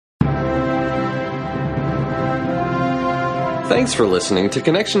Thanks for listening to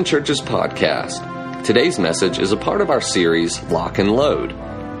Connection Church's podcast. Today's message is a part of our series, Lock and Load.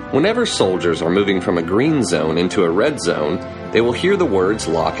 Whenever soldiers are moving from a green zone into a red zone, they will hear the words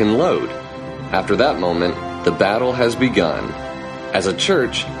lock and load. After that moment, the battle has begun. As a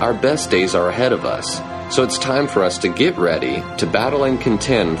church, our best days are ahead of us, so it's time for us to get ready to battle and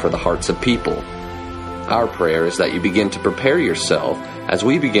contend for the hearts of people. Our prayer is that you begin to prepare yourself as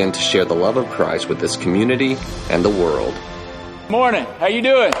we begin to share the love of Christ with this community and the world. Morning. How you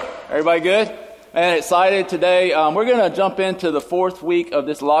doing? Everybody good? Man, excited today. We're going to jump into the fourth week of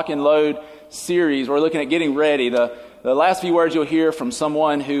this Lock and Load series. We're looking at getting ready. The last few words you'll hear from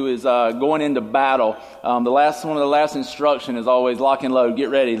someone who is going into battle. One of the last instruction is always lock and load. Get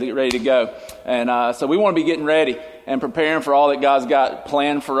ready to go. And so we want to be getting ready and preparing for all that God's got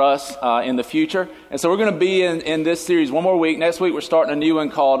planned for us in the future. And so we're going to be in this series one more week. Next week we're starting a new one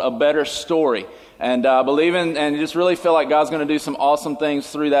called A Better Story. And believing and just really feel like God's going to do some awesome things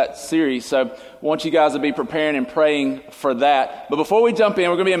through that series. So I want you guys to be preparing and praying for that. But before we jump in,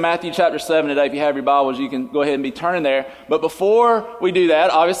 we're going to be in Matthew chapter 7 today. If you have your Bibles, you can go ahead and be turning there. But before we do that,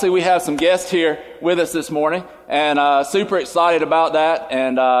 obviously we have some guests here with us this morning. And super excited about that.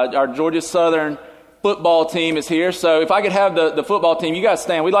 And our Georgia Southern football team is here. So if I could have the football team, you guys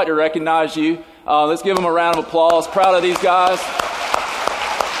stand. We'd like to recognize you. Let's give them a round of applause. Proud of these guys.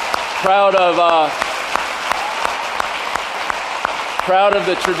 Proud of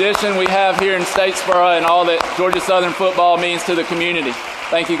the tradition we have here in Statesboro and all that Georgia Southern football means to the community.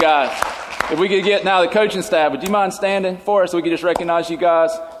 Thank you, guys. If we could get now the coaching staff, would you mind standing for us so we could just recognize you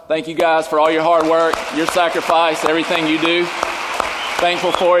guys? Thank you, guys, for all your hard work, your sacrifice, everything you do.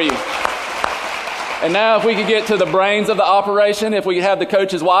 Thankful for you. And now if we could get to the brains of the operation, if we could have the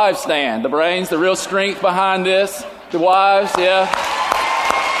coaches' wives stand. The brains, the real strength behind this. The wives, yeah.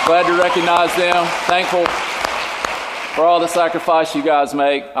 Glad to recognize them. Thankful for all the sacrifice you guys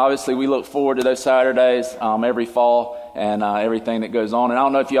make. Obviously, we look forward to those Saturdays every fall and everything that goes on. And I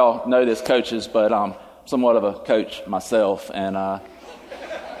don't know if y'all know this, coaches, but I'm somewhat of a coach myself. And I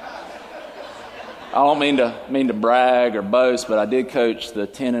don't mean to brag or boast, but I did coach the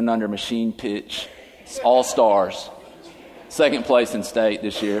 10 and under machine pitch All-Stars. Second place in state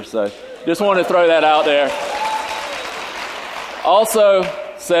this year. So just wanted to throw that out there. Also,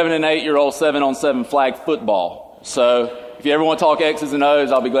 7 and 8 year old 7-on-7 flag football. So if you ever want to talk X's and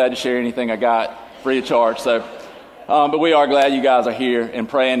O's, I'll be glad to share anything I got free of charge. So, but we are glad you guys are here and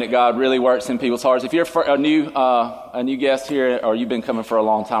praying that God really works in people's hearts. If you're a new guest here or you've been coming for a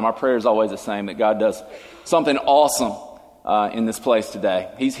long time, our prayer is always the same, that God does something awesome in this place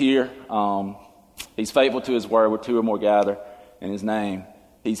today. He's here. He's faithful to His word. Where two or more gather in His name,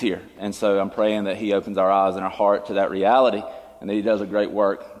 He's here. And so I'm praying that He opens our eyes and our heart to that reality, and that He does a great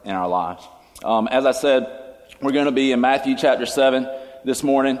work in our lives. As I said, we're going to be in Matthew chapter 7 this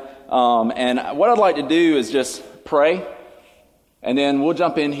morning. And what I'd like to do is just pray, and then we'll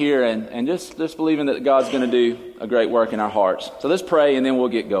jump in here and just believing that God's going to do a great work in our hearts. So let's pray, and then we'll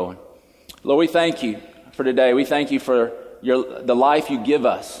get going. Lord, we thank You for today. We thank You for the life You give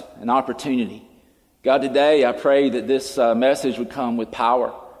us, an opportunity. God, today I pray that this message would come with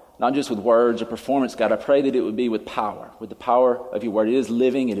power. Not just with words or performance, God. I pray that it would be with power, with the power of Your word. It is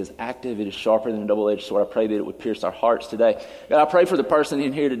living, it is active, it is sharper than a double-edged sword. I pray that it would pierce our hearts today. God, I pray for the person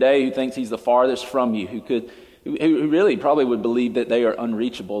in here today who thinks he's the farthest from You, who really probably would believe that they are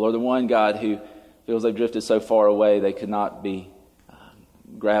unreachable, or the one, God, who feels they've drifted so far away they could not be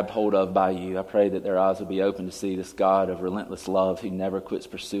grabbed hold of by You. I pray that their eyes would be open to see this God of relentless love who never quits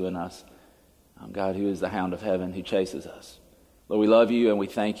pursuing us. God, who is the hound of heaven, who chases us. Lord, we love You and we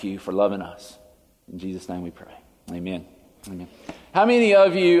thank You for loving us. In Jesus' name we pray. Amen. Amen. How many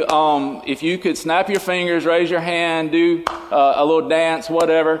of you, if you could snap your fingers, raise your hand, do a little dance,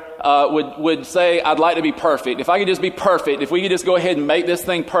 whatever, would say, I'd like to be perfect. If I could just be perfect, if we could just go ahead and make this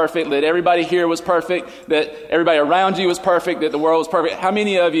thing perfect, that everybody here was perfect, that everybody around you was perfect, that the world was perfect. How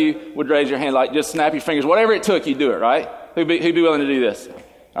many of you would raise your hand, like just snap your fingers? Whatever it took, you do it, right? Who'd be willing to do this?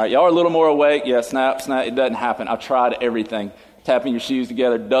 All right, y'all are a little more awake. Yeah, snap. It doesn't happen. I've tried everything. Tapping your shoes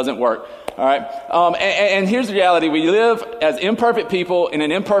together doesn't work. All right. And here's the reality. We live as imperfect people in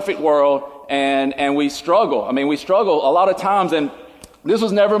an imperfect world, and we struggle. I mean, we struggle a lot of times, and this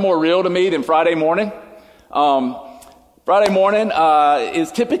was never more real to me than Friday morning. Friday morning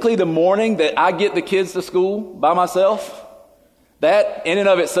is typically the morning that I get the kids to school by myself. That, in and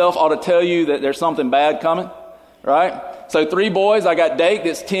of itself, ought to tell you that there's something bad coming, right? So 3 boys. I got Dake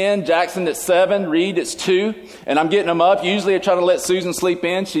that's 10, Jackson that's 7, Reed that's 2, and I'm getting them up. Usually I try to let Susan sleep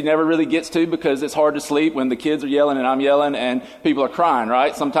in. She never really gets to because it's hard to sleep when the kids are yelling and I'm yelling and people are crying,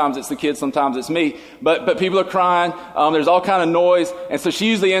 right? Sometimes it's the kids, sometimes it's me. But people are crying. There's all kind of noise. And so she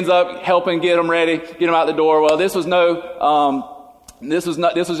usually ends up helping get them ready, get them out the door. Well, this was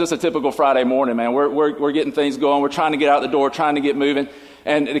just a typical Friday morning, man. We're getting things going. We're trying to get out the door, trying to get moving.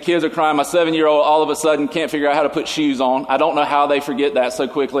 And the kids are crying. My 7-year-old all of a sudden can't figure out how to put shoes on. I don't know how they forget that so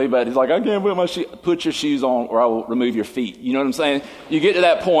quickly, but he's like, I can't put my put your shoes on or I will remove your feet. You know what I'm saying? You get to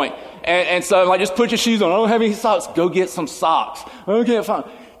that point. And so I'm like, just put your shoes on. I don't have any socks. Go get some socks. I can't find.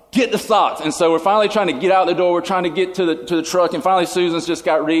 Get the socks. And so we're finally trying to get out the door. We're trying to get to the truck. And finally Susan's just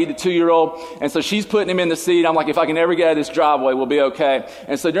got Reed, the 2-year-old. And so she's putting him in the seat. I'm like, if I can ever get out of this driveway, we'll be okay.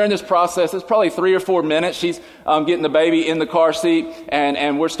 And so during this process, it's probably 3 or 4 minutes. She's getting the baby in the car seat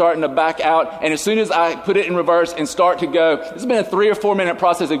and we're starting to back out. And as soon as I put it in reverse and start to go, this has been a 3 or 4 minute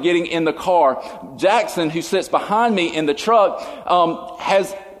process of getting in the car. Jackson, who sits behind me in the truck,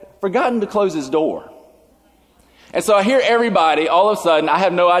 has forgotten to close his door. And so I hear everybody, all of a sudden, I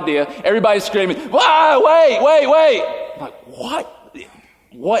have no idea, everybody's screaming, wait. I'm like,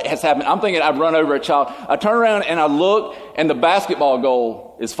 what has happened? I'm thinking I've run over a child. I turn around and I look and the basketball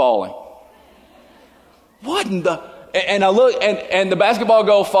goal is falling. What in the... And I look and the basketball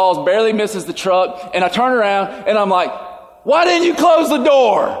goal falls, barely misses the truck. And I turn around and I'm like, why didn't you close the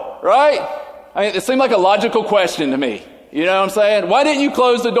door? Right? I mean, it seemed like a logical question to me. You know what I'm saying? Why didn't you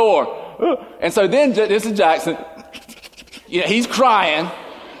close the door? And so then this is Jackson. You know, he's crying.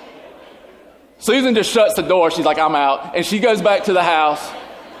 Susan just shuts the door. She's like, I'm out. And she goes back to the house.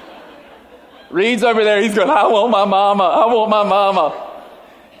 Reed's over there. He's going, I want my mama. I want my mama.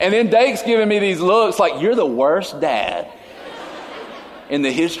 And then Dake's giving me these looks like, you're the worst dad in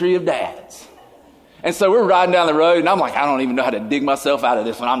the history of dads. And so we're riding down the road, and I'm like, I don't even know how to dig myself out of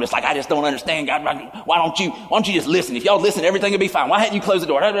this one. I'm just like, I just don't understand, God. Why don't you just listen? If y'all listen, everything will be fine. Why hadn't you closed the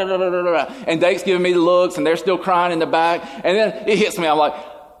door? And Dake's giving me the looks, and they're still crying in the back. And then it hits me. I'm like,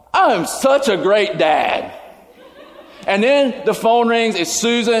 I'm such a great dad. And then the phone rings. It's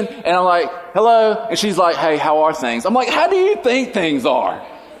Susan, and I'm like, hello. And she's like, hey, how are things? I'm like, how do you think things are?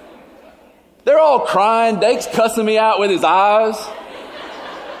 They're all crying. Dake's cussing me out with his eyes.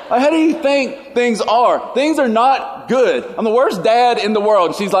 How do you think things are? Things are not good. I'm the worst dad in the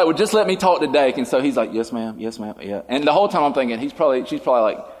world. And she's like, well, just let me talk to Dake. And so he's like, yes, ma'am. Yes, ma'am. Yeah. And the whole time I'm thinking, she's probably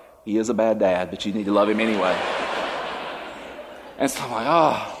like, he is a bad dad, but you need to love him anyway. And so I'm like,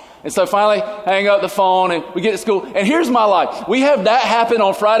 oh. And so finally hang up the phone and we get to school. And here's my life. We have that happen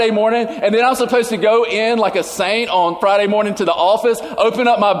on Friday morning. And then I'm supposed to go in like a saint on Friday morning to the office, open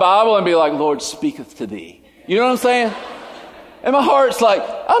up my Bible and be like, Lord, speaketh to thee. You know what I'm saying? And my heart's like,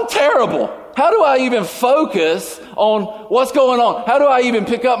 I'm terrible. How do I even focus on what's going on? How do I even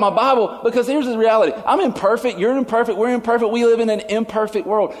pick up my Bible? Because here's the reality. I'm imperfect. You're imperfect. We're imperfect. We live in an imperfect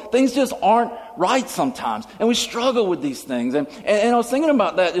world. Things just aren't right sometimes. And we struggle with these things. And I was thinking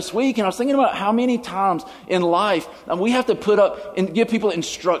about that this week. And I was thinking about how many times in life we have to put up and give people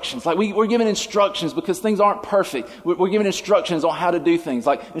instructions. Like we're given instructions because things aren't perfect. We're given instructions on how to do things.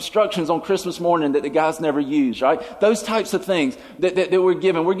 Like instructions on Christmas morning that the guys never use, right? Those types of things that we're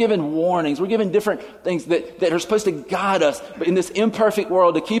given. We're given warnings. We're given different things that are supposed to guide us in this imperfect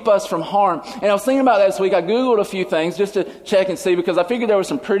world to keep us from harm. And I was thinking about that this week. I Googled a few things just to check and see because I figured there were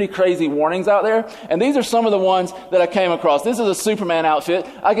some pretty crazy warnings out there. And these are some of the ones that I came across. This is a Superman outfit.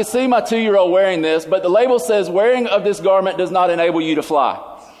 I could see my 2-year-old wearing this, but the label says wearing of this garment does not enable you to fly.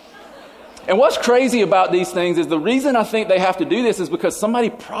 And what's crazy about these things is the reason I think they have to do this is because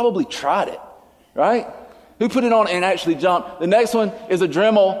somebody probably tried it, right? Who put it on and actually jumped? The next one is a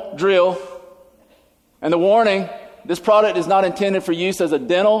Dremel drill. And the warning, this product is not intended for use as a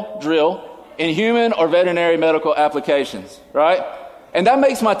dental drill in human or veterinary medical applications, right? And that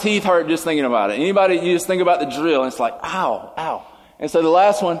makes my teeth hurt just thinking about it. Anybody, you just think about the drill and it's like, ow, ow. And so the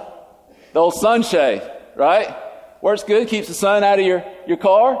last one, the old sunshade, right? Works good, keeps the sun out of your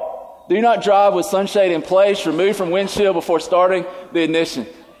car. Do not drive with sunshade in place, remove from windshield before starting the ignition.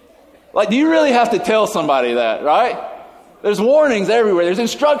 Like, do you really have to tell somebody that, right? There's warnings everywhere. There's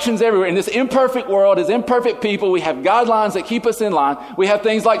instructions everywhere. In this imperfect world, as imperfect people, we have guidelines that keep us in line. We have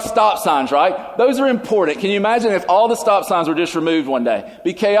things like stop signs, right? Those are important. Can you imagine if all the stop signs were just removed one day?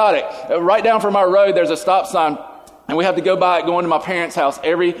 Be chaotic. Right down from our road, there's a stop sign. And we have to go by it going to my parents' house.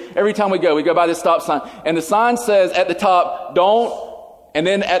 Every time we go by this stop sign. And the sign says at the top, don't, and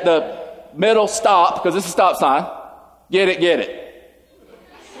then at the middle, stop, because it's a stop sign. Get it.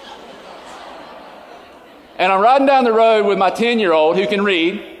 And I'm riding down the road with my 10-year-old who can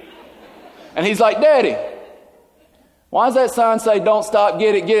read. And he's like, Daddy, Why does that sign say, don't stop,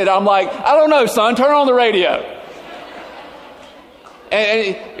 get it, get it? I'm like, I don't know, son, turn on the radio.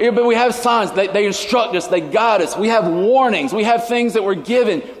 But we have signs. They instruct us. They guide us. We have warnings. We have things that we're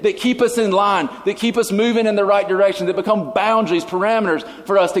given that keep us in line, that keep us moving in the right direction, that become boundaries, parameters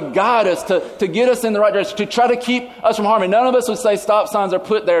for us to guide us, to get us in the right direction, to try to keep us from harming. None of us would say stop signs are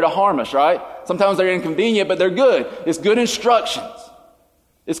put there to harm us, right? Sometimes they're inconvenient, but they're good. It's good instructions.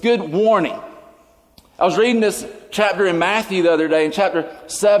 It's good warning. I was reading this chapter in Matthew the other day, in chapter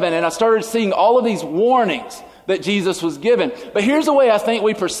 7, and I started seeing all of these warnings that Jesus was given. But here's the way I think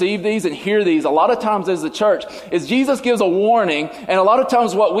we perceive these and hear these a lot of times as the church, is Jesus gives a warning, and a lot of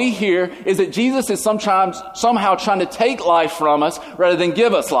times what we hear is that Jesus is somehow trying to take life from us rather than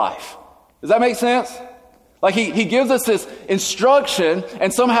give us life. Does that make sense? Like he gives us this instruction,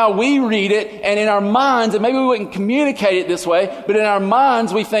 and somehow we read it, and in our minds, and maybe we wouldn't communicate it this way, but in our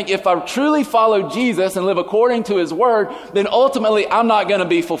minds we think, if I truly follow Jesus and live according to his word, then ultimately I'm not going to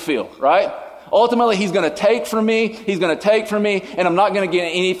be fulfilled, right? Ultimately, he's going to take from me, and I'm not going to get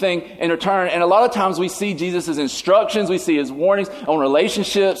anything in return. And a lot of times we see Jesus' instructions, we see his warnings on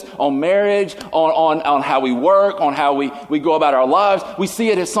relationships, on marriage, on how we work, on how we go about our lives. We see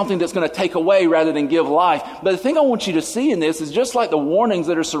it as something that's going to take away rather than give life. But the thing I want you to see in this is just like the warnings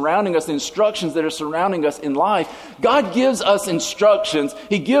that are surrounding us, the instructions that are surrounding us in life, God gives us instructions.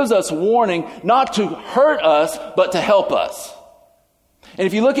 He gives us warning not to hurt us, but to help us. And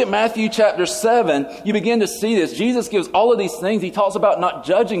if you look at Matthew chapter 7, you begin to see this. Jesus gives all of these things. He talks about not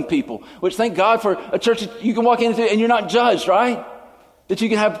judging people, which thank God for a church that you can walk into and you're not judged, right? That you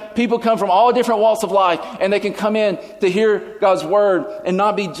can have people come from all different walks of life and they can come in to hear God's word and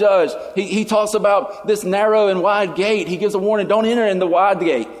not be judged. He talks about this narrow and wide gate. He gives a warning, don't enter in the wide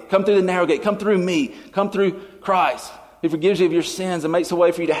gate. Come through the narrow gate. Come through me. Come through Christ. He forgives you of your sins and makes a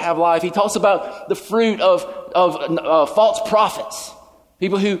way for you to have life. He talks about the fruit of false prophets.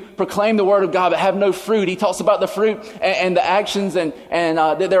 People who proclaim the word of God but have no fruit. He talks about the fruit and the actions and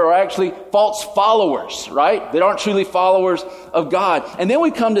that there are actually false followers, right? That aren't truly followers of God. And then we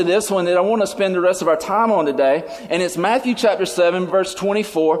come to this one that I want to spend the rest of our time on today. And it's Matthew chapter 7, verse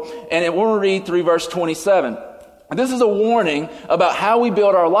 24. And I want to read through verse 27. This is a warning about how we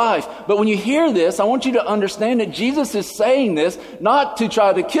build our life. But when you hear this, I want you to understand that Jesus is saying this not to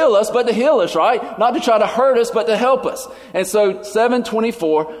try to kill us, but to heal us, right? Not to try to hurt us, but to help us. And so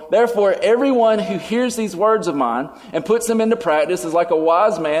 7:24, therefore everyone who hears these words of mine and puts them into practice is like a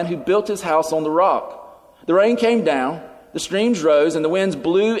wise man who built his house on the rock. The rain came down, the streams rose, and the winds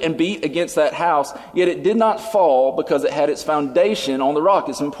blew and beat against that house, yet it did not fall because it had its foundation on the rock.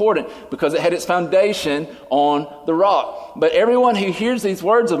 It's important because it had its foundation on the rock. But everyone who hears these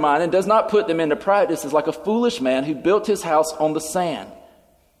words of mine and does not put them into practice is like a foolish man who built his house on the sand.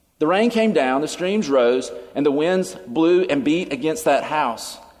 The rain came down, the streams rose, and the winds blew and beat against that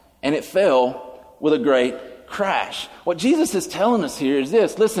house, and it fell with a great crash. What Jesus is telling us here is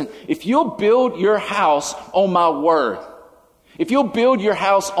this. Listen, if you'll build your house on my word, if you'll build your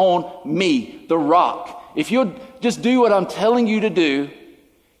house on me, the rock, if you'll just do what I'm telling you to do,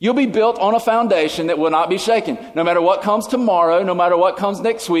 you'll be built on a foundation that will not be shaken. No matter what comes tomorrow, no matter what comes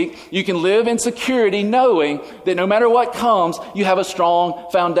next week, you can live in security knowing that no matter what comes, you have a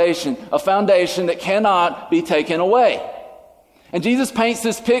strong foundation, a foundation that cannot be taken away. And Jesus paints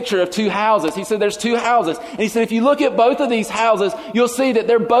this picture of two houses. He said there's two houses. And he said if you look at both of these houses, you'll see that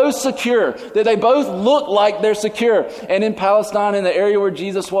they're both secure, that they both look like they're secure. And in Palestine, in the area where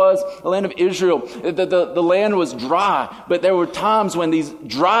Jesus was, the land of Israel, the land was dry. But there were times when these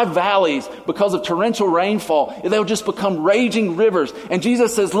dry valleys, because of torrential rainfall, they'll just become raging rivers. And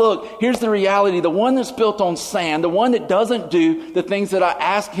Jesus says, look, here's the reality. The one that's built on sand, the one that doesn't do the things that I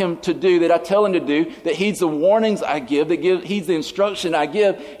ask him to do, that I tell him to do, that heeds the warnings I give, heeds the instruction I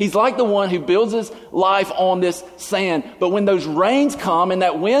give, he's like the one who builds his life on this sand. But when those rains come and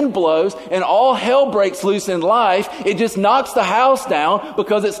that wind blows and all hell breaks loose in life, it just knocks the house down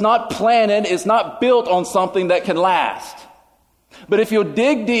because it's not planted, it's not built on something that can last. But if you'll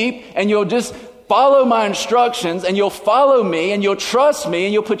dig deep and you'll just follow my instructions and you'll follow me and you'll trust me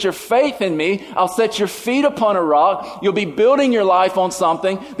and you'll put your faith in me, I'll set your feet upon a rock. You'll be building your life on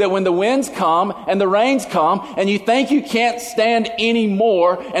something that when the winds come and the rains come and you think you can't stand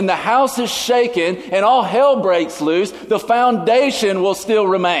anymore and the house is shaken and all hell breaks loose, the foundation will still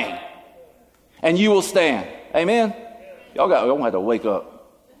remain and you will stand. Amen? Y'all gonna have to wake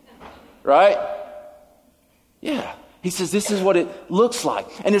up. Right? Yeah. He says this is what it looks like.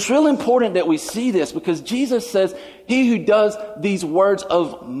 And it's real important that we see this because Jesus says, he who does these words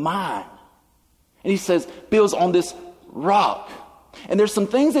of mine, and he says, builds on this rock. And there's some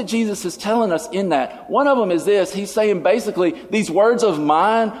things that Jesus is telling us in that. One of them is this. He's saying basically, these words of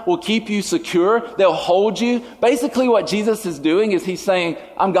mine will keep you secure. They'll hold you. Basically what Jesus is doing is he's saying,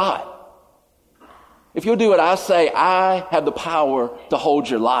 I'm God. If you'll do what I say, I have the power to hold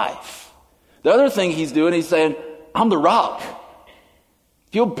your life. The other thing he's doing, he's saying, I'm the rock.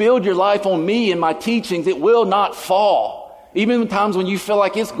 If you'll build your life on me and my teachings, it will not fall. Even in times when you feel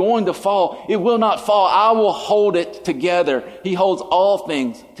like it's going to fall, it will not fall. I will hold it together. He holds all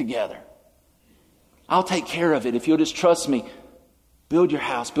things together. I'll take care of it if you'll just trust me. Build your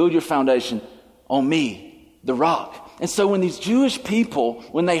house, build your foundation on me, the rock. And so when these Jewish people,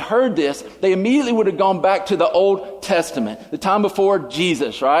 when they heard this, they immediately would have gone back to the Old Testament, the time before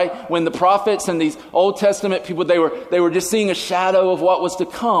Jesus, right? When the prophets and these Old Testament people, they were just seeing a shadow of what was to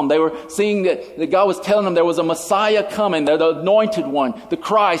come. They were seeing that God was telling them there was a Messiah coming, the anointed one, the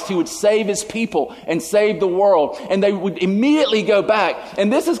Christ, who would save his people and save the world. And they would immediately go back.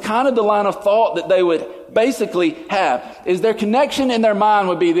 And this is kind of the line of thought that they would basically have, is their connection in their mind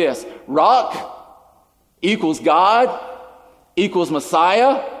would be this: rock equals God, equals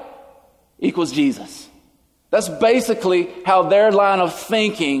Messiah, equals Jesus. That's basically how their line of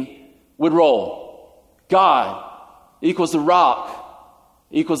thinking would roll. God equals the rock,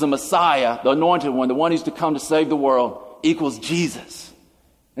 equals the Messiah, the anointed one, the one who's to come to save the world, equals Jesus.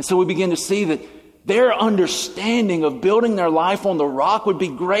 And so we begin to see that their understanding of building their life on the rock would be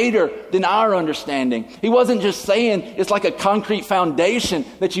greater than our understanding. He wasn't just saying it's like a concrete foundation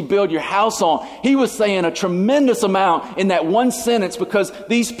that you build your house on. He was saying a tremendous amount in that one sentence, because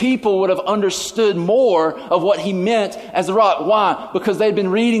these people would have understood more of what he meant as the rock. Why? Because they'd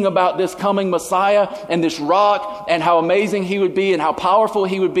been reading about this coming Messiah and this rock and how amazing he would be and how powerful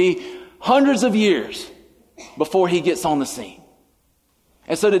he would be hundreds of years before he gets on the scene.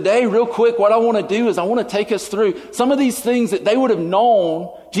 And so today, real quick, what I want to do is I want to take us through some of these things that they would have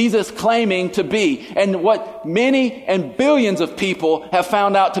known Jesus claiming to be, and what many and billions of people have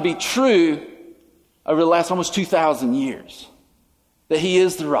found out to be true over the last almost 2,000 years, that he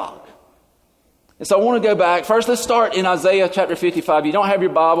is the rock. And so I want to go back. First, let's start in Isaiah chapter 55. If you don't have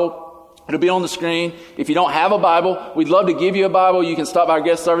your Bible, it'll be on the screen. If you don't have a Bible, we'd love to give you a Bible. You can stop by our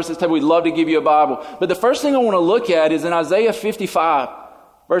guest services table. We'd love to give you a Bible. But the first thing I want to look at is in Isaiah 55.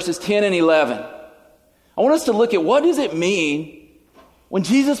 Verses 10 and 11. I want us to look at, what does it mean when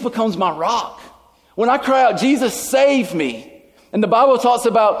Jesus becomes my rock? When I cry out, Jesus, save me. And the Bible talks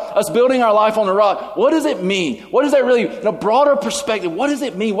about us building our life on the rock. What does it mean? What does that really, in a broader perspective, what does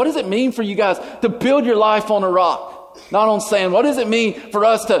it mean? What does it mean for you guys to build your life on a rock, not on sand? What does it mean for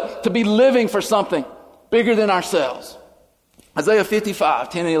us to be living for something bigger than ourselves? Isaiah 55,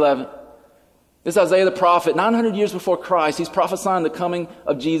 10 and 11. This is Isaiah the prophet, 900 years before Christ. He's prophesying the coming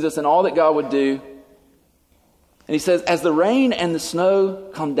of Jesus and all that God would do. And he says, as the rain and the snow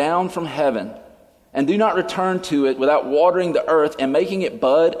come down from heaven and do not return to it without watering the earth and making it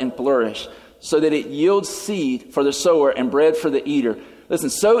bud and flourish, so that it yields seed for the sower and bread for the eater. Listen,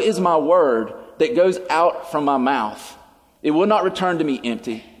 so is my word that goes out from my mouth. It will not return to me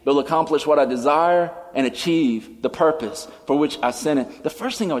empty, but will accomplish what I desire and achieve the purpose for which I sent it. The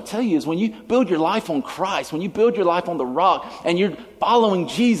first thing I would tell you is when you build your life on Christ, when you build your life on the rock and you're following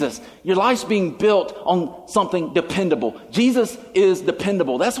Jesus, your life's being built on something dependable. Jesus is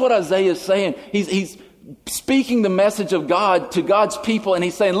dependable. That's what Isaiah is saying. He's speaking the message of God to God's people, and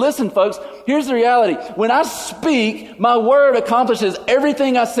he's saying, listen, folks, here's the reality. When I speak, my word accomplishes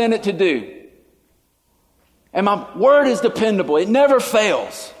everything I sent it to do. And my word is dependable. It never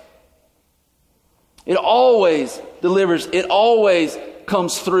fails. It always delivers. It always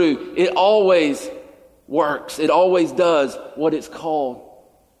comes through. It always works. It always does what it's called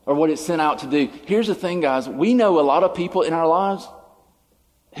or what it's sent out to do. Here's the thing, guys. We know a lot of people in our lives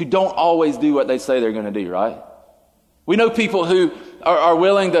who don't always do what they say they're going to do, right? We know people who are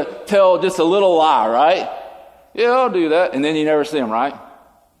willing to tell just a little lie, right? Yeah, I'll do that. And then you never see them, right?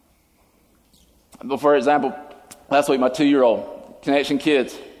 But for example, last week, my 2-year-old, Connection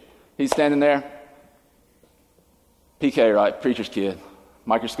Kids, he's standing there. PK, right? Preacher's kid.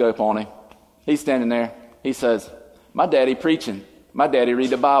 Microscope on him. He's standing there. He says, my daddy preaching. My daddy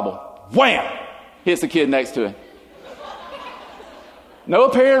read the Bible. Wham! Hits the kid next to him. No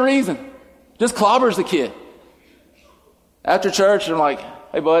apparent reason. Just clobbers the kid. After church, I'm like,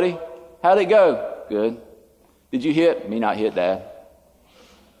 hey, buddy, how'd it go? Good. Did you hit? Me not hit, Dad.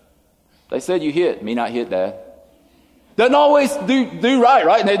 They said you hit. Me not hit, Dad. Doesn't always do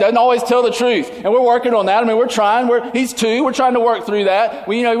right? And they doesn't always tell the truth. And we're working on that. I mean, we're trying. He's 2. We're trying to work through that.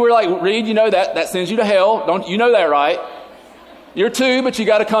 We're like, Reed, you know that sends you to hell. Don't you know that, right? You're 2, but you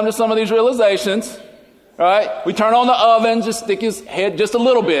got to come to some of these realizations, right? We turn on the oven, just stick his head just a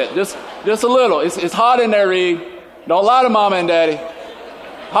little bit, just a little. It's hot in there, Reed. Don't lie to mama and daddy.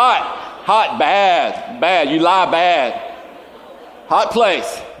 Hot, bad. You lie bad. Hot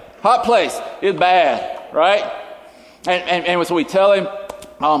place is bad, right? And so we tell him,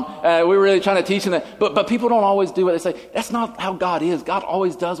 we're really trying to teach him that, but people don't always do what they say. That's not how God is. God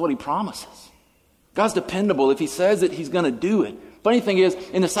always does what he promises. God's dependable. If he says it, he's going to do it. Funny thing is,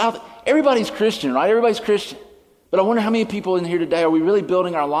 in the South, everybody's Christian, right? Everybody's Christian. But I wonder how many people in here today, are we really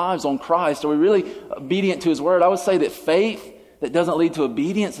building our lives on Christ? Are we really obedient to his word? I would say that faith that doesn't lead to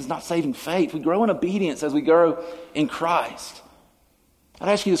obedience is not saving faith. We grow in obedience as we grow in Christ. I'd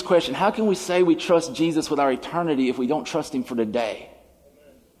ask you this question. How can we say we trust Jesus with our eternity if we don't trust him for today?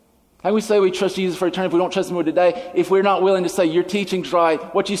 How can we say we trust Jesus for eternity if we don't trust him for today? If we're not willing to say, your teaching's right,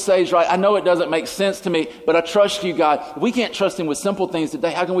 what you say is right. I know it doesn't make sense to me, but I trust you, God. If we can't trust him with simple things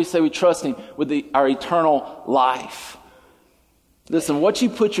today, how can we say we trust him with our eternal life? Listen, what you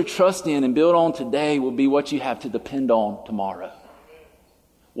put your trust in and build on today will be what you have to depend on tomorrow.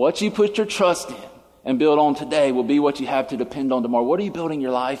 What you put your trust in and build on today will be what you have to depend on tomorrow. What are you building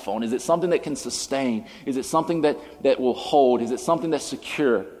your life on? Is it something that can sustain? Is it something that will hold? Is it something that's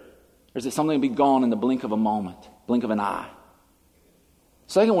secure? Or is it something to be gone in the blink of a moment, blink of an eye?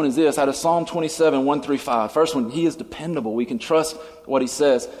 Second one is this, out of Psalm 27, 1-5. First one, he is dependable. We can trust what he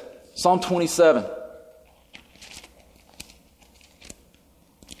says. Psalm 27,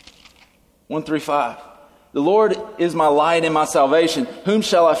 1-5. The Lord is my light and my salvation. Whom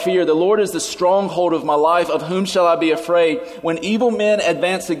shall I fear? The Lord is the stronghold of my life. Of whom shall I be afraid? When evil men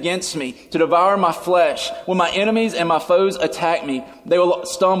advance against me to devour my flesh, when my enemies and my foes attack me, they will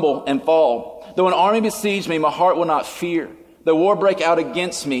stumble and fall. Though an army besiege me, my heart will not fear. Though war break out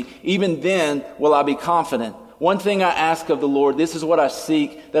against me, even then will I be confident. One thing I ask of the Lord, this is what I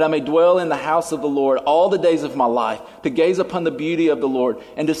seek, that I may dwell in the house of the Lord all the days of my life, to gaze upon the beauty of the Lord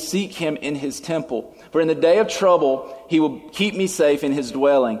and to seek him in his temple. For in the day of trouble, he will keep me safe in his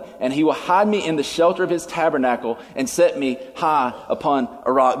dwelling, and he will hide me in the shelter of his tabernacle and set me high upon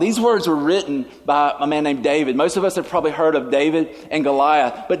a rock. These words were written by a man named David. Most of us have probably heard of David and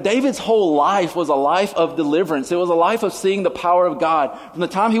Goliath, but David's whole life was a life of deliverance. It was a life of seeing the power of God. From the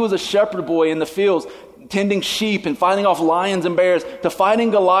time he was a shepherd boy in the fields, tending sheep and fighting off lions and bears, to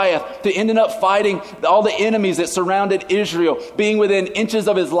fighting Goliath, to ending up fighting all the enemies that surrounded Israel, being within inches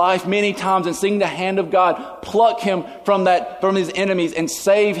of his life many times and seeing the hand of God pluck him from his enemies and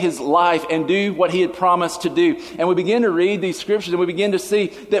save his life and do what he had promised to do. And we begin to read these scriptures and we begin to see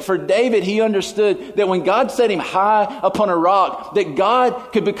that for David, he understood that when God set him high upon a rock, that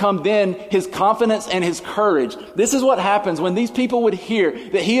God could become then his confidence and his courage. This is what happens when these people would hear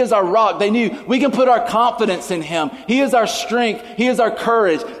that he is our rock. They knew we can put our confidence in him. He is our strength. He is our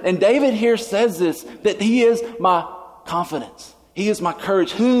courage. And David here says this, that he is my confidence. He is my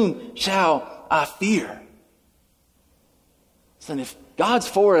courage. Whom shall I fear? Listen, if God's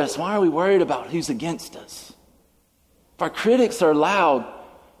for us, why are we worried about who's against us? If our critics are loud,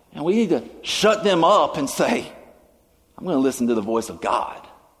 and we need to shut them up and say, I'm going to listen to the voice of God.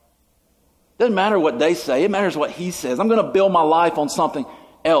 Doesn't matter what they say. It matters what he says. I'm going to build my life on something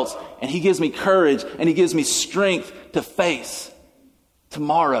else. And he gives me courage and he gives me strength to face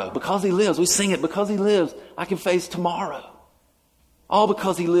tomorrow. Because he lives. We sing it, because he lives, I can face tomorrow. All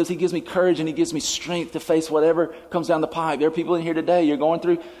because he lives, he gives me courage and he gives me strength to face whatever comes down the pipe. There are people in here today, you're going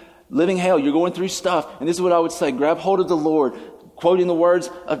through living hell, you're going through stuff. And this is what I would say, grab hold of the Lord. Quoting the words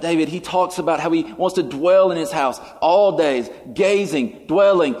of David, he talks about how he wants to dwell in his house all days, gazing,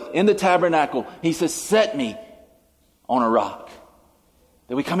 dwelling in the tabernacle. He says, set me on a rock.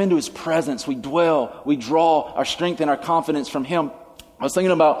 That we come into his presence, we dwell, we draw our strength and our confidence from him. I was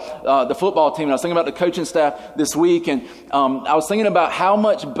thinking about the football team, and I was thinking about the coaching staff this week, and I was thinking about how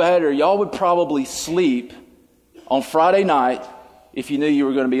much better y'all would probably sleep on Friday night if you knew you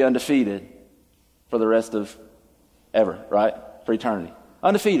were going to be undefeated for the rest of ever, right? For eternity.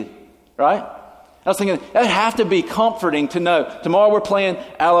 Undefeated, right? I was thinking, that'd have to be comforting to know. Tomorrow we're playing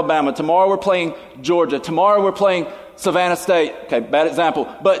Alabama. Tomorrow we're playing Georgia. Tomorrow we're playing Savannah State. Okay, bad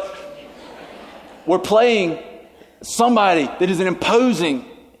example. But we're playing somebody that is an imposing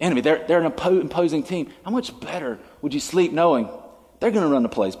enemy. They're an imposing team. How much better would you sleep knowing they're going to run the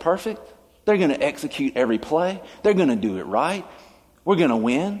plays perfect? They're going to execute every play. They're going to do it right. We're going to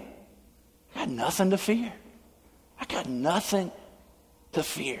win. I got nothing to fear. I got nothing to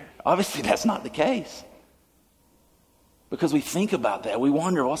fear. Obviously, that's not the case. Because we think about that. We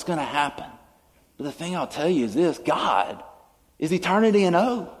wonder what's going to happen. But the thing I'll tell you is this. God is eternity and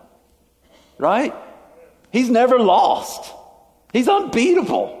O. Right? He's never lost. He's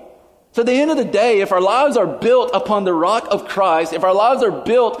unbeatable. So at the end of the day, if our lives are built upon the rock of Christ, if our lives are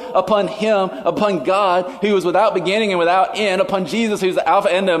built upon Him, upon God, who is without beginning and without end, upon Jesus, who's the Alpha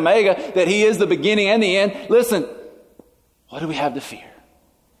and the Omega, that He is the beginning and the end, listen, what do we have to fear?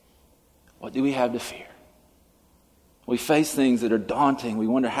 What do we have to fear? We face things that are daunting. We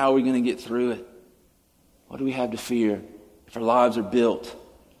wonder how we're going to get through it. What do we have to fear if our lives are built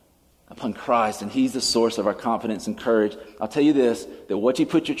upon Christ and He's the source of our confidence and courage? I'll tell you this, that what you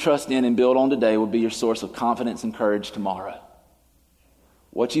put your trust in and build on today will be your source of confidence and courage tomorrow.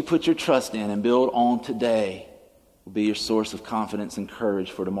 What you put your trust in and build on today will be your source of confidence and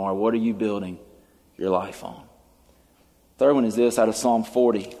courage for tomorrow. What are you building your life on? Third one is this, out of Psalm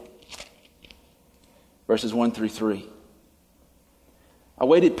 40, verses 1 through 3. I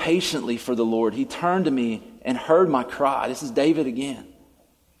waited patiently for the Lord. He turned to me and heard my cry. This is David again.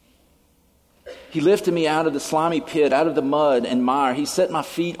 He lifted me out of the slimy pit, out of the mud and mire. He set my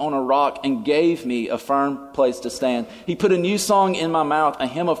feet on a rock and gave me a firm place to stand. He put a new song in my mouth, a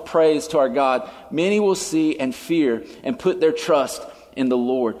hymn of praise to our God. Many will see and fear and put their trust in the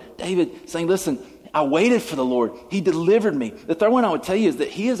Lord. David saying, listen, I waited for the Lord. He delivered me. The third one I would tell you is that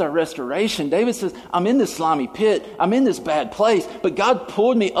He is our restoration. David says, I'm in this slimy pit. I'm in this bad place. But God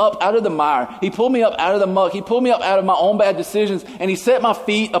pulled me up out of the mire. He pulled me up out of the muck. He pulled me up out of my own bad decisions. And He set my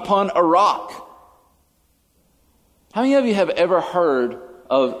feet upon a rock. How many of you have ever heard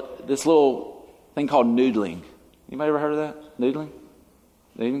of this little thing called noodling? Anybody ever heard of that? Noodling?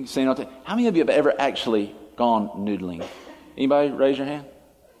 How many of you have ever actually gone noodling? Anybody raise your hand?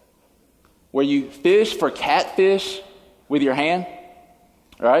 Where you fish for catfish with your hand,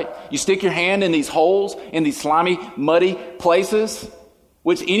 right? You stick your hand in these holes, in these slimy, muddy places,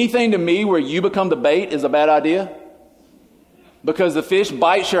 which anything to me where you become the bait is a bad idea. Because the fish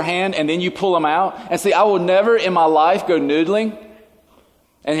bites your hand and then you pull them out. And see, I will never in my life go noodling.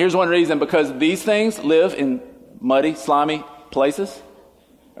 And here's one reason, because these things live in muddy, slimy places,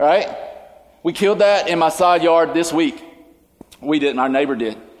 all right? We killed that in my side yard this week. We didn't, our neighbor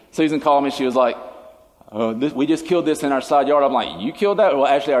did. Susan called me. She was like, we just killed this in our side yard. I'm like, you killed that? Well,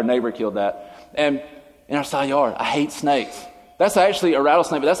 actually, our neighbor killed that. And in our side yard, I hate snakes. That's actually a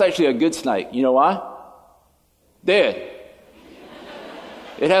rattlesnake, but that's actually a good snake. You know why? Dead.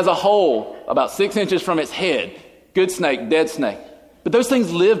 It has a hole about 6 inches from its head. Good snake, dead snake. But those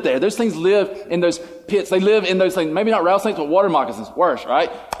things live there. Those things live in those pits. They live in those things. Maybe not rattlesnakes, but water moccasins. Worse,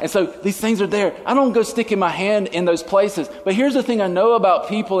 right? And so these things are there. I don't go sticking my hand in those places. But here's the thing I know about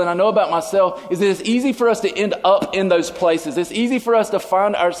people and I know about myself is that it's easy for us to end up in those places. It's easy for us to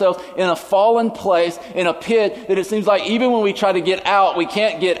find ourselves in a fallen place, in a pit that it seems like even when we try to get out, we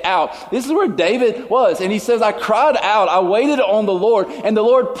can't get out. This is where David was. And he says, I cried out. I waited on the Lord and the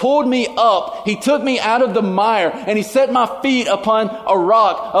Lord pulled me up. He took me out of the mire and He set my feet upon a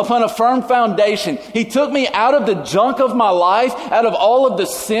rock, upon a firm foundation. He took me out of the junk of my life, out of all of the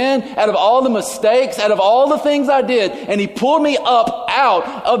sin, out of all the mistakes, out of all the things I did, and He pulled me up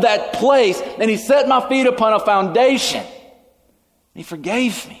out of that place, and He set my feet upon a foundation. He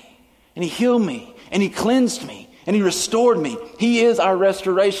forgave me, and He healed me, and He cleansed me, and He restored me. He is our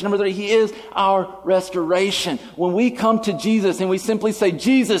restoration. Number 3, He is our restoration. When we come to Jesus and we simply say,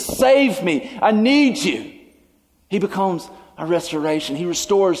 Jesus, save me, I need you, He becomes our restoration. He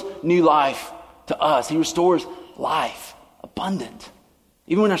restores new life to us. He restores life abundant.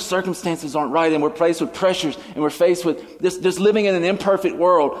 Even when our circumstances aren't right and we're faced with pressures and we're faced with this living in an imperfect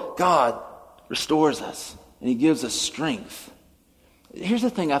world, God restores us and He gives us strength. Here's the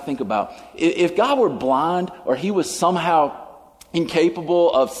thing I think about. If God were blind or He was somehow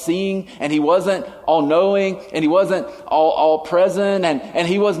incapable of seeing and He wasn't all-knowing and He wasn't all present and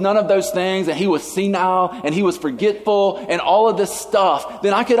He was none of those things and He was senile and He was forgetful and all of this stuff,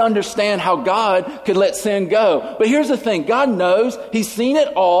 then I could understand how God could let sin go. But here's the thing. God knows. He's seen it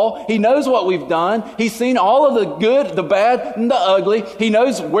all. He knows what we've done. He's seen all of the good, the bad, and the ugly. He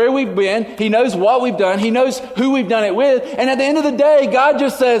knows where we've been. He knows what we've done. He knows who we've done it with. And at the end of the day, God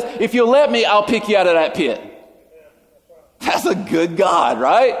just says, if you'll let me, I'll pick you out of that pit. That's a good God,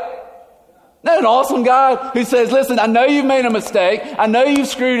 right? Isn't that an awesome God who says, listen, I know you've made a mistake. I know you've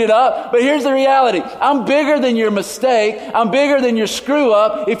screwed it up, but here's the reality. I'm bigger than your mistake. I'm bigger than your screw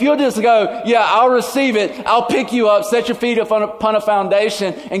up. If you'll just go, yeah, I'll receive it. I'll pick you up, set your feet upon a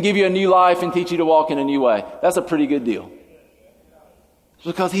foundation and give you a new life and teach you to walk in a new way. That's a pretty good deal. It's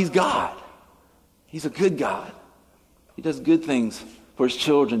because He's God. He's a good God. He does good things for His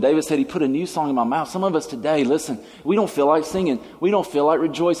children. David said He put a new song in my mouth. Some of us today, listen, we don't feel like singing. We don't feel like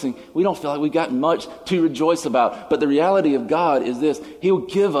rejoicing. We don't feel like we've got much to rejoice about. But the reality of God is this. He will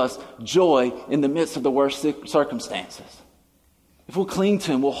give us joy in the midst of the worst circumstances. if we'll cling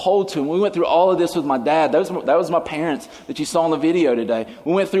to Him, we'll hold to Him. We went through all of this with my dad. That was my parents that you saw in the video today.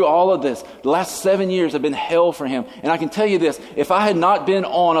 We went through all of this. The last 7 years have been hell for him. And I can tell you this, if I had not been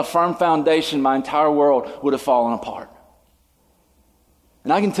on a firm foundation, my entire world would have fallen apart.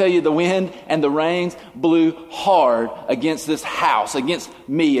 And I can tell you the wind and the rains blew hard against this house, against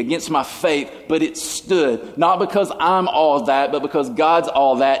me, against my faith, but it stood. Not because I'm all that, but because God's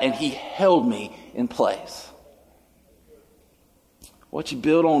all that, and He held me in place. What you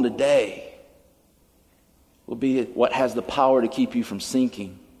build on today will be what has the power to keep you from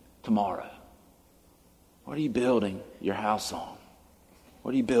sinking tomorrow. What are you building your house on?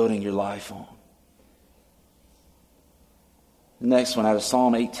 What are you building your life on? The next one out of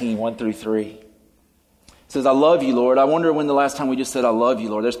Psalm 18, 1-3. It says, I love you, Lord. I wonder when the last time we just said, I love you,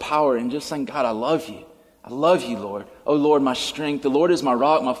 Lord. There's power in just saying, God, I love you. I love you, Lord. Oh, Lord, my strength. The Lord is my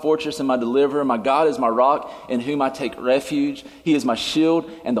rock, my fortress, and my deliverer. My God is my rock, in whom I take refuge. He is my shield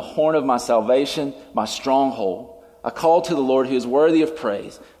and the horn of my salvation, my stronghold. I call to the Lord, who is worthy of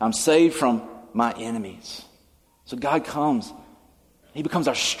praise. I'm saved from my enemies. So God comes. He becomes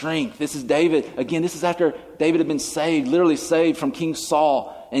our strength. This is David. Again, this is after David had been saved, literally saved from King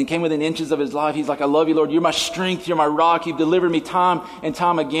Saul, and came within inches of his life. He's like, I love you, Lord. You're my strength. You're my rock. You've delivered me time and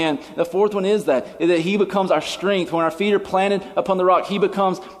time again. The fourth one is that He becomes our strength. When our feet are planted upon the rock, He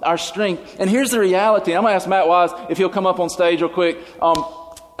becomes our strength. And here's the reality. I'm going to ask Matt Wise if he'll come up on stage real quick.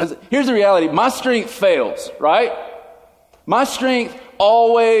 Here's the reality. My strength fails, right? My strength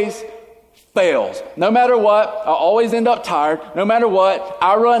always fails. No matter what, I always end up tired. No matter what,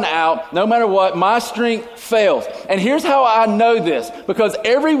 I run out. No matter what, my strength fails. And here's how I know this. Because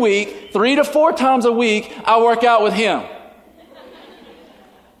every week, 3 to 4 times a week, I work out with him.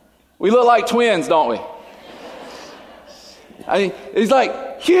 We look like twins, don't we? I mean, he's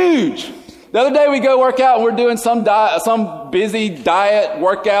like huge. The other day we go work out and we're doing some busy diet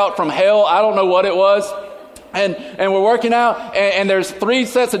workout from hell. I don't know what it was. And we're working out, and there's 3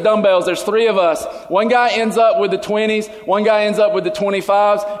 sets of dumbbells. There's 3 of us. One guy ends up with the 20s, one guy ends up with the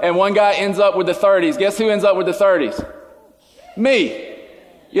 25s, and one guy ends up with the 30s. Guess who ends up with the 30s? Me.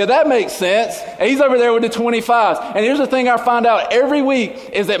 Yeah, that makes sense. And he's over there with the 25s. And here's the thing I find out every week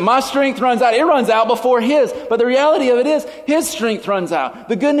is that my strength runs out. It runs out before his. But the reality of it is his strength runs out.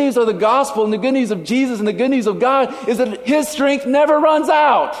 The good news of the gospel and the good news of Jesus and the good news of God is that his strength never runs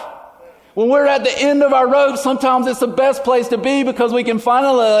out. When we're at the end of our rope, sometimes it's the best place to be because we can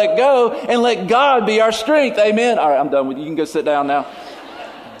finally let go and let God be our strength. Amen. All right, I'm done with you. You can go sit down now.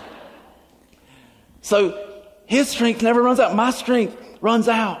 So his strength never runs out. My strength runs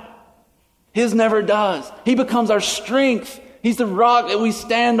out. His never does. He becomes our strength. He's the rock that we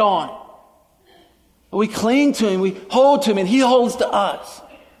stand on. We cling to Him. We hold to Him, and He holds to us.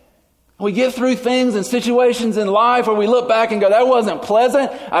 We get through things and situations in life where we look back and go, that wasn't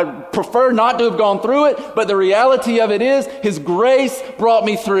pleasant. I prefer not to have gone through it. But the reality of it is His grace brought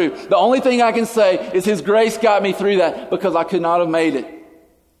me through. The only thing I can say is His grace got me through that because I could not have made it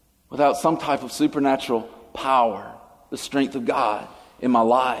without some type of supernatural power, the strength of God in my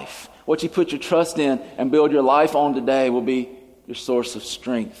life. What you put your trust in and build your life on today will be your source of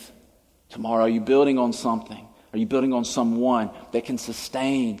strength tomorrow. Are you building on something? Are you building on someone that can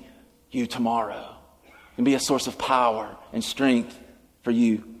sustain you tomorrow and be a source of power and strength for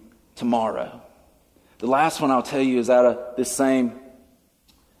you tomorrow? The last one I'll tell you is out of this same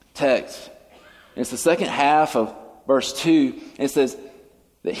text. And it's the second half of verse 2. And it says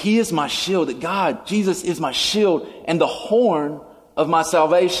that He is my shield, that God, Jesus is my shield and the horn of my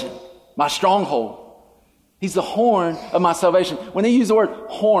salvation, my stronghold. He's the horn of my salvation. When they use the word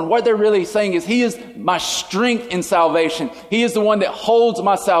horn, what they're really saying is He is my strength in salvation. He is the one that holds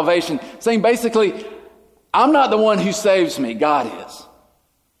my salvation. Saying basically, I'm not the one who saves me. God is.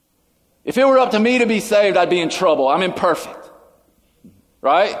 If it were up to me to be saved, I'd be in trouble. I'm imperfect.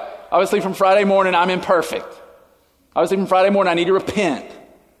 Right? Obviously from Friday morning, I'm imperfect. Obviously from Friday morning, I need to repent.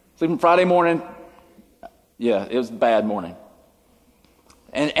 So from Friday morning, yeah, it was a bad morning.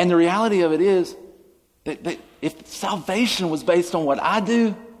 And the reality of it is, that if salvation was based on what I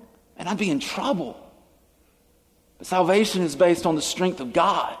do, and I'd be in trouble. But salvation is based on the strength of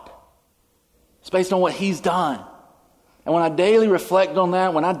God. It's based on what He's done. And when I daily reflect on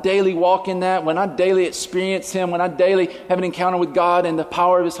that, when I daily walk in that, when I daily experience Him, when I daily have an encounter with God and the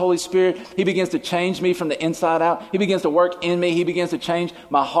power of His Holy Spirit, He begins to change me from the inside out. He begins to work in me. He begins to change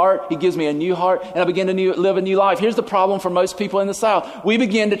my heart. He gives me a new heart, and I begin to live a new life. Here's the problem for most people in the South. We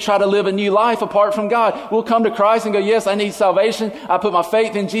begin to try to live a new life apart from God. We'll come to Christ and go, yes, I need salvation. I put my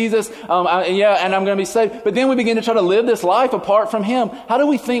faith in Jesus. And I'm going to be saved. But then we begin to try to live this life apart from Him. How do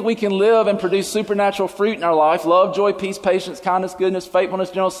we think we can live and produce supernatural fruit in our life? Love, joy, peace, peace, patience, kindness, goodness, faithfulness,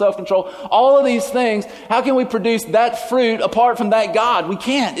 gentleness, self-control. All of these things, how can we produce that fruit apart from that God? We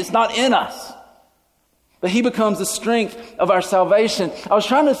can't. It's not in us. But he becomes the strength of our salvation. I was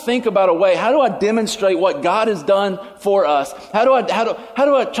trying to think about a way. How do I demonstrate what God has done for us? How do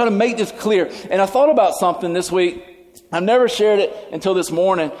I try to make this clear? And I thought about something this week. I've never shared it until this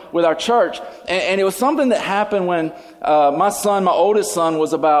morning with our church. And it was something that happened when my oldest son,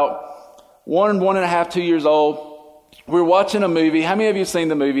 was about 1.5, 2 years old. We were watching a movie. How many of you have seen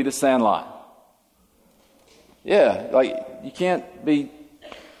the movie The Sandlot? Yeah, like you can't be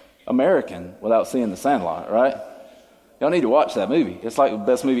American without seeing The Sandlot, right? Y'all need to watch that movie. It's like the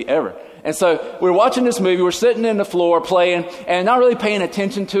best movie ever. And so we're watching this movie. We're sitting in the floor playing and not really paying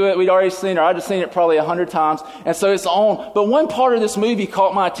attention to it. We'd already seen it, or I'd just seen it probably 100 times. And so it's on. But one part of this movie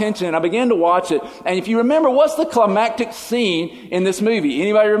caught my attention, and I began to watch it. And if you remember, what's the climactic scene in this movie?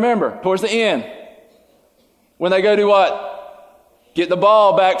 Anybody remember? Towards the end. When they go to what? Get the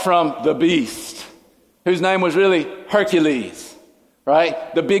ball back from the beast, whose name was really Hercules.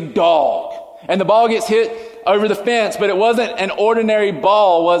 Right? The big dog. And the ball gets hit over the fence, but it wasn't an ordinary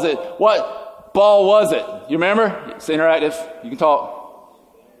ball, was it? What ball was it? You remember? It's interactive. You can talk.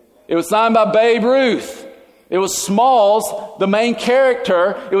 It was signed by Babe Ruth. It was Smalls, the main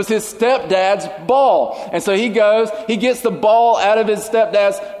character. It was his stepdad's ball. And so he gets the ball out of his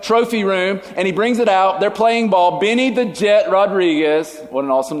stepdad's trophy room, and he brings it out. They're playing ball. Benny the Jet Rodriguez. What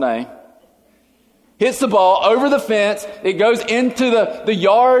an awesome name. Hits the ball over the fence. It goes into the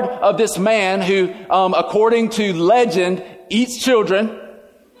yard of this man who, according to legend, eats children.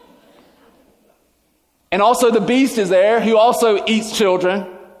 And also the beast is there, who also eats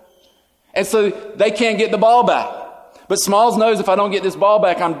children. And so they can't get the ball back. But Smalls knows, if I don't get this ball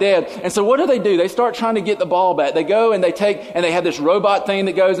back, I'm dead. And so what do? They start trying to get the ball back. They go and they have this robot thing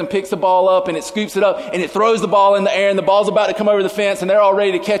that goes and picks the ball up, and it scoops it up, and it throws the ball in the air, and the ball's about to come over the fence, and they're all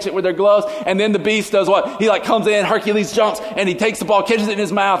ready to catch it with their gloves. And then the beast does what? He comes in, Hercules jumps, and he takes the ball, catches it in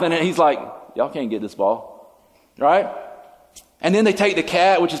his mouth, and he's like, y'all can't get this ball. Right? And then they take the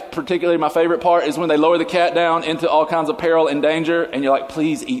cat, which is particularly my favorite part, is when they lower the cat down into all kinds of peril and danger, and you're like,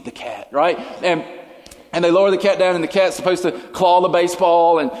 please eat the cat, right? And they lower the cat down, and the cat's supposed to claw the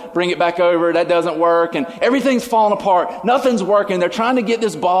baseball and bring it back over. That doesn't work, and everything's falling apart. Nothing's working. They're trying to get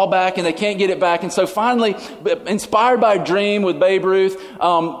this ball back, and they can't get it back. And so finally, inspired by a dream with Babe Ruth,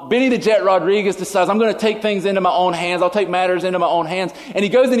 Benny the Jet Rodriguez decides, I'm going to take things into my own hands. I'll take matters into my own hands. And he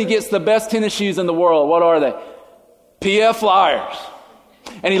goes and he gets the best tennis shoes in the world. What are they? PF Flyers.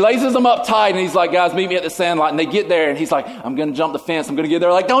 And he laces them up tight, and he's like, guys, meet me at the Sandlot. And they get there, and he's like, I'm going to jump the fence. I'm going to get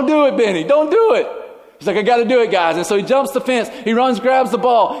there. Like, don't do it, Benny. Don't do it. He's like, I got to do it, guys. And so he jumps the fence. He runs, grabs the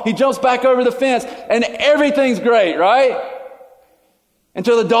ball. He jumps back over the fence, and everything's great, right?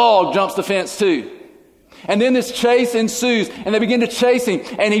 Until the dog jumps the fence too. And then this chase ensues, and they begin to chase him,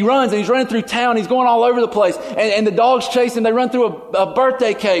 and he runs, and he's running through town. He's going all over the place, and the dogs chase him. They run through a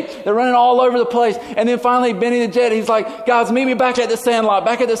birthday cake. They're running all over the place. And then finally, Benny the Jet, he's like, guys, meet me back at the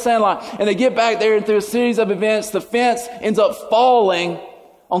Sandlot, And they get back there, and through a series of events, the fence ends up falling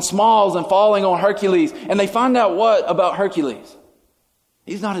on Smalls and falling on Hercules. And they find out what about Hercules?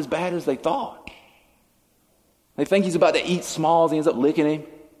 He's not as bad as they thought. They think he's about to eat Smalls. He ends up licking him.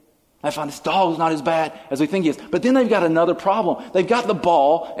 They find this dog's not as bad as we think he is. But then they've got another problem. They've got the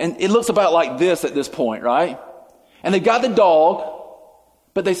ball, and it looks about like this at this point, right? And they've got the dog,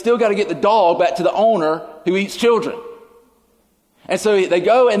 but they still got to get the dog back to the owner who eats children. And so they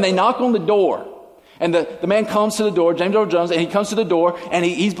go and they knock on the door. And the man comes to the door, James Earl Jones, and he comes to the door, and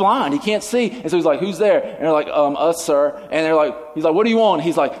he's blind. He can't see. And so he's like, who's there? And they're like, us, sir. And he's like, what do you want?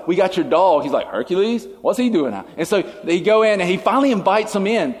 He's like, we got your dog. He's like, Hercules? What's he doing now? And so they go in, and he finally invites them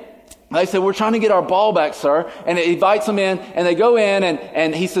in. They said, we're trying to get our ball back, sir. And he invites them in, and they go in,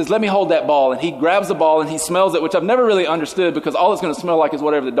 and he says, let me hold that ball. And he grabs the ball, and he smells it, which I've never really understood, because all it's going to smell like is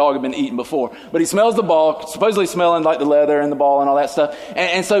whatever the dog had been eating before. But he smells the ball, supposedly smelling like the leather and the ball and all that stuff.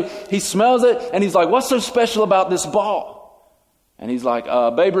 And so he smells it, and he's like, what's so special about this ball? And he's like,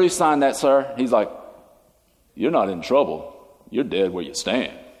 Babe Ruth signed that, sir. He's like, you're not in trouble. You're dead where you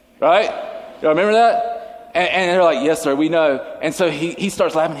stand. Right? You remember that? And they're like, yes, sir, we know. And so he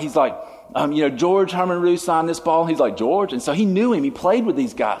starts laughing. He's like, George Herman Ruth signed this ball. He's like, George? And so he knew him. He played with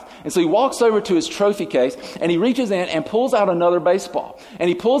these guys. And so he walks over to his trophy case, and he reaches in and pulls out another baseball. And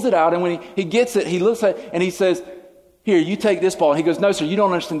he pulls it out, and when he gets it, he looks at it, and he says, here, you take this ball. And he goes, no, sir, you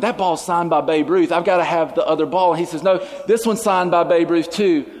don't understand. That ball's signed by Babe Ruth. I've got to have the other ball. And he says, no, this one's signed by Babe Ruth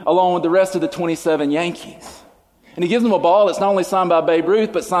too, along with the rest of the 27 Yankees. And he gives them a ball that's not only signed by Babe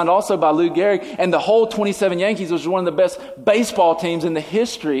Ruth, but signed also by Lou Gehrig. And the whole 27 Yankees was one of the best baseball teams in the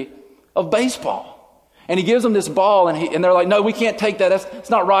history of baseball. And he gives them this ball, and they're like, no, we can't take that. It's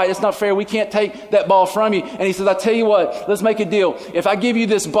not right. It's not fair. We can't take that ball from you. And he says, I tell you what, let's make a deal. If I give you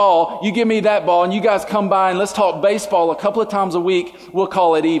this ball, you give me that ball, and you guys come by and let's talk baseball a couple of times a week, we'll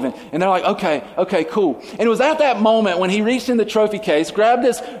call it even. And they're like, okay, cool. And it was at that moment when he reached in the trophy case, grabbed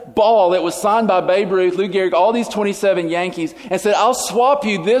this ball that was signed by Babe Ruth, Lou Gehrig, all these 27 Yankees, and said, I'll swap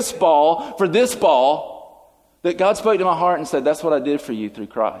you this ball for this ball, that God spoke to my heart and said, that's what I did for you through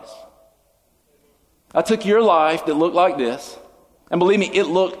Christ. I took your life that looked like this, and believe me, it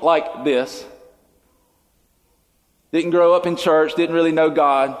looked like this. Didn't grow up in church, didn't really know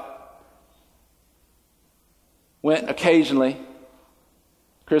God. Went occasionally,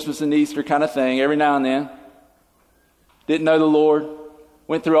 Christmas and Easter kind of thing, every now and then. Didn't know the Lord.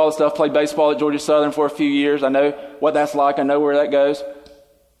 Went through all the stuff, played baseball at Georgia Southern for a few years. I know what that's like. I know where that goes.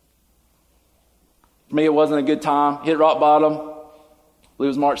 For me, it wasn't a good time. Hit rock bottom. I believe it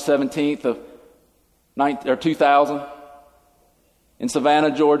was March 17th of 2000 in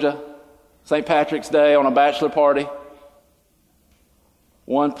Savannah, Georgia. St. Patrick's Day on a bachelor party.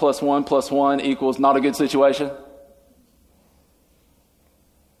 1 + 1 + 1 equals not a good situation.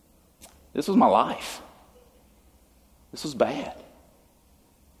 This was my life. This was bad.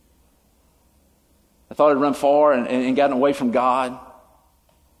 I thought I'd run far and gotten away from God.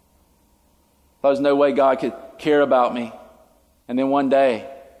 Thought there was no way God could care about me. And then one day,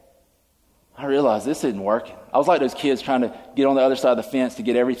 I realized this isn't working. I was like those kids trying to get on the other side of the fence to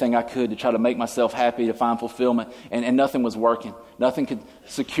get everything I could to try to make myself happy, to find fulfillment, and nothing was working. Nothing could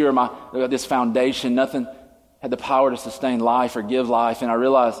secure this foundation. Nothing had the power to sustain life or give life. And I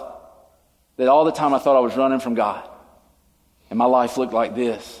realized that all the time I thought I was running from God, and my life looked like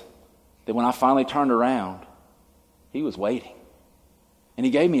this, that when I finally turned around, He was waiting. And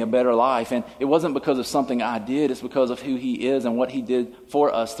He gave me a better life. And it wasn't because of something I did. It's because of who He is and what He did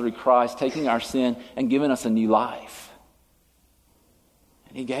for us through Christ, taking our sin and giving us a new life.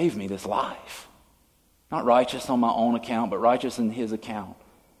 And He gave me this life. Not righteous on my own account, but righteous in His account.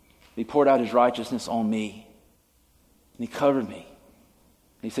 He poured out His righteousness on me. And He covered me.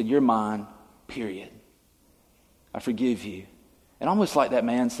 And He said, you're mine, period. I forgive you. And almost like that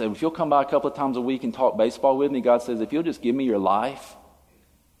man said, if you'll come by a couple of times a week and talk baseball with me, God says, if you'll just give me your life,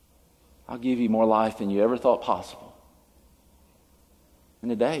 I'll give you more life than you ever thought possible.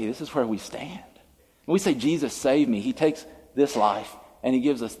 And today, this is where we stand. When we say Jesus saved me, He takes this life and He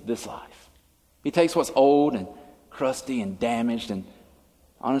gives us this life. He takes what's old and crusty and damaged and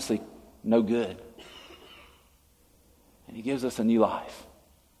honestly no good. And He gives us a new life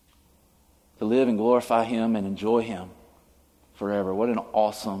to live and glorify Him and enjoy Him forever. What an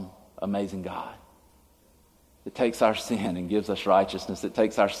awesome, amazing God. It takes our sin and gives us righteousness. It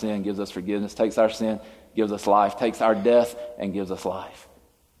takes our sin, gives us forgiveness. Takes our sin, gives us life. Takes our death and gives us life.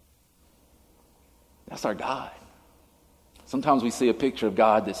 That's our God. Sometimes we see a picture of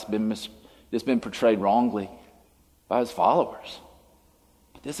God that's been portrayed wrongly by His followers.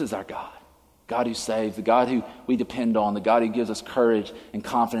 But this is our God. God who saves, the God who we depend on, the God who gives us courage and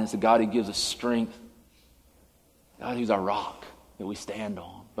confidence, the God who gives us strength, God who's our rock that we stand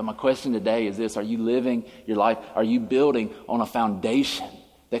on. But my question today is this: are you living your life? Are you building on a foundation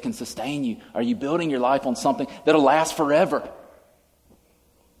that can sustain you? Are you building your life on something that'll last forever?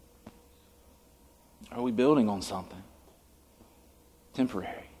 Are we building on something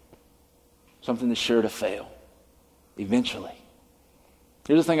temporary? Something that's sure to fail eventually.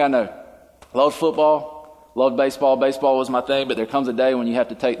 Here's the thing I know. I loved football, loved baseball. Baseball was my thing, but there comes a day when you have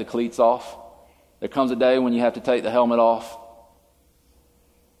to take the cleats off. There comes a day when you have to take the helmet off.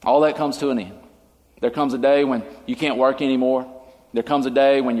 All that comes to an end. There comes a day when you can't work anymore. There comes a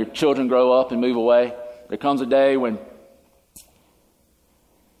day when your children grow up and move away. There comes a day when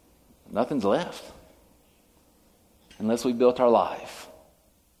nothing's left unless we built our life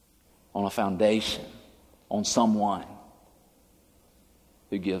on a foundation, on someone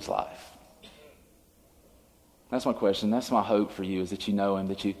who gives life. That's my question. That's my hope for you, is that you know Him,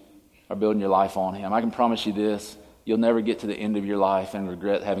 that you are building your life on Him. I can promise you this: you'll never get to the end of your life and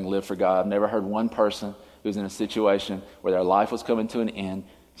regret having lived for God. I've never heard one person who's in a situation where their life was coming to an end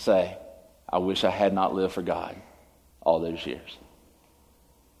say, I wish I had not lived for God all those years.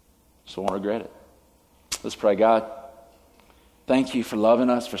 So I won't regret it. Let's pray. God, thank You for loving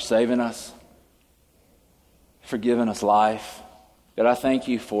us, for saving us, for giving us life. God, I thank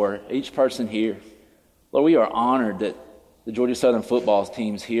You for each person here. Lord, we are honored that the Georgia Southern football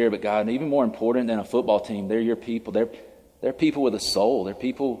team's here, but God, even more important than a football team, they're Your people. They're people with a soul. They're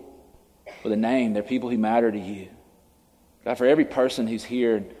people with a name. They're people who matter to You. God, for every person who's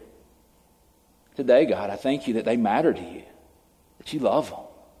here today, God, I thank You that they matter to You, that You love them.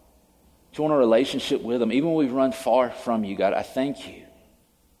 That you want a relationship with Him. Even when we've run far from you, God, I thank you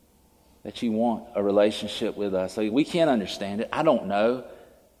that you want a relationship with us. So we can't understand it. I don't know.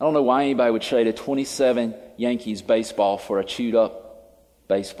 I don't know why anybody would trade a 27 Yankees baseball for a chewed up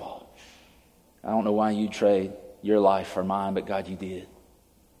baseball. I don't know why you'd trade your life for mine, but God, you did.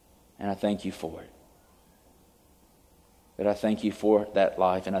 And I thank you for it. But I thank you for that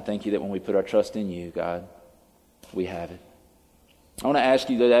life, and I thank you that when we put our trust in you, God, we have it. I want to ask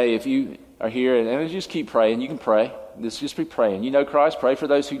you today, if you are here, and just keep praying. You can pray. Just be praying. You know Christ, pray for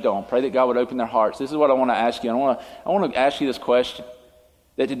those who don't. Pray that God would open their hearts. This is what I want to ask you. I want to ask you this question.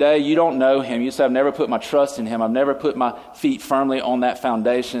 That today you don't know Him. You say, I've never put my trust in Him. I've never put my feet firmly on that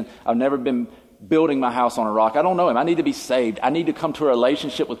foundation. I've never been building my house on a rock. I don't know Him. I need to be saved. I need to come to a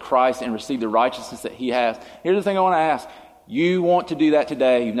relationship with Christ and receive the righteousness that He has. Here's the thing I want to ask. You want to do that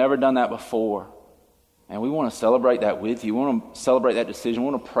today. You've never done that before. And we want to celebrate that with you. We want to celebrate that decision.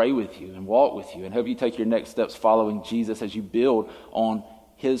 We want to pray with you and walk with you and help you take your next steps following Jesus as you build on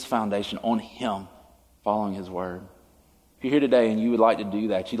His foundation, on Him, following His word. If you're here today and you would like to do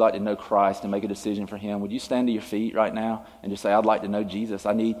that, you'd like to know Christ and make a decision for Him, would you stand to your feet right now and just say, I'd like to know Jesus.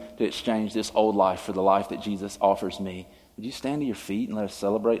 I need to exchange this old life for the life that Jesus offers me. Would you stand to your feet and let us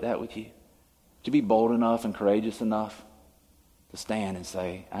celebrate that with you? Would you be bold enough and courageous enough to stand and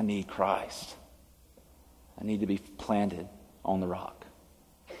say, I need Christ. I need to be planted on the rock.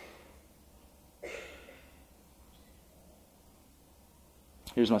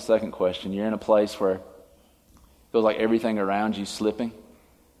 Here's my second question. You're in a place where it feels like everything around you is slipping.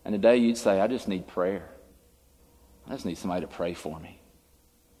 And today you'd say, I just need prayer. I just need somebody to pray for me.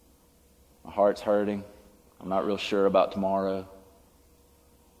 My heart's hurting. I'm not real sure about tomorrow.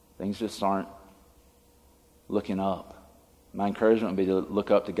 Things just aren't looking up. My encouragement would be to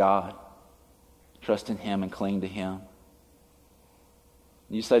look up to God. Trust in Him and cling to Him.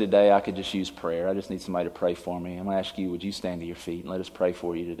 You say today, I could just use prayer. I just need somebody to pray for me. I'm going to ask you, would you stand to your feet and let us pray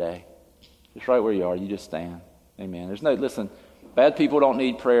for you today? Just right where you are, you just stand. Amen. Listen, bad people don't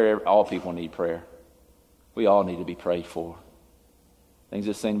need prayer. All people need prayer. We all need to be prayed for. Things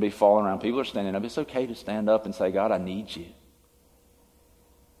just seem to be falling around. People are standing up. It's okay to stand up and say, God, I need you.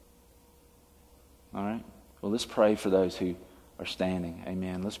 All right? Well, let's pray for those who are standing.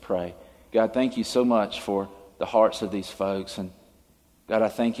 Amen. Let's pray. God, thank you so much for the hearts of these folks. And God, I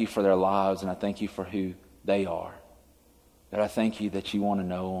thank you for their lives, and I thank you for who they are. God, I thank you that you want to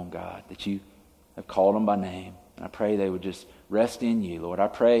know them, God, that you have called them by name. And I pray they would just rest in you, Lord. I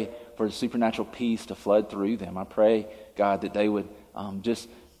pray for the supernatural peace to flood through them. I pray, God, that they would just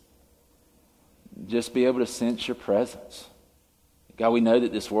be able to sense your presence. God, we know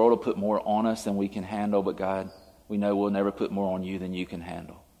that this world will put more on us than we can handle, but God, we know we'll never put more on you than you can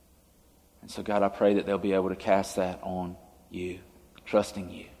handle. And so, God, I pray that they'll be able to cast that on you, trusting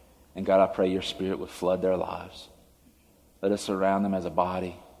you. And God, I pray your Spirit would flood their lives. Let us surround them as a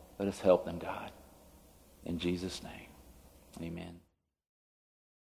body. Let us help them, God. In Jesus' name, amen.